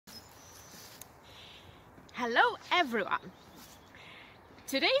Hello everyone!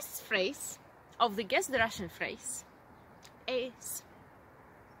 Today's phrase of the Guess the Russian phrase is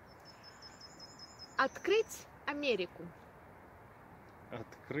Открыть Америку.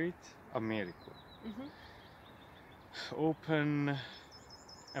 Открыть Америку. Open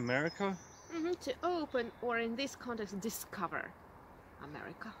America? To open, or in this context, discover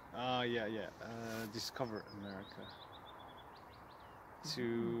America. Yeah. Discover America.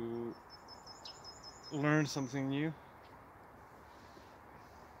 To learn something new.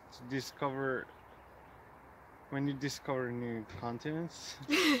 To discover. When you discover new continents,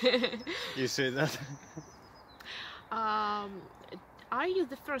 you say that. Are you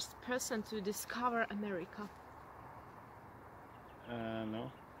the first person to discover America?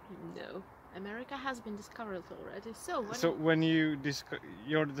 No. No. America has been discovered already. So when you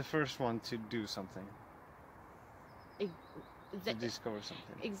you're the first one to do something. To discover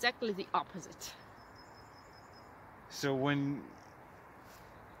something. Exactly the opposite. So when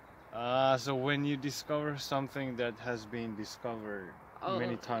you discover something that has been discovered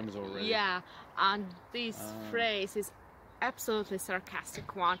many times already. Yeah, and this phrase is absolutely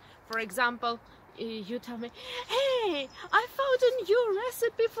sarcastic one. For example, you tell me, "Hey, I found a new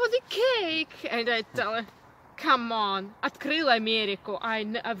recipe for the cake," and I tell her, "Come on, Открыть Америку.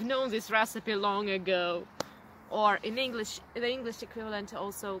 I've known this recipe long ago." Or in English, the English equivalent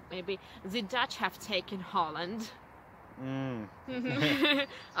also maybe, "The Dutch have taken Holland."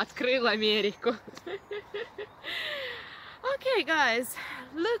 Открыть Америку. Okay, guys,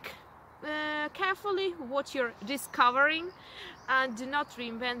 look carefully what you're discovering, and do not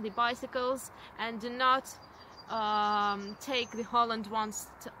reinvent the bicycles, and do not take the Holland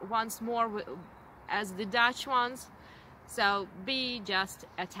once more as the Dutch ones. So be just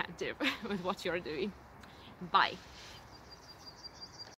attentive with what you're doing. Bye.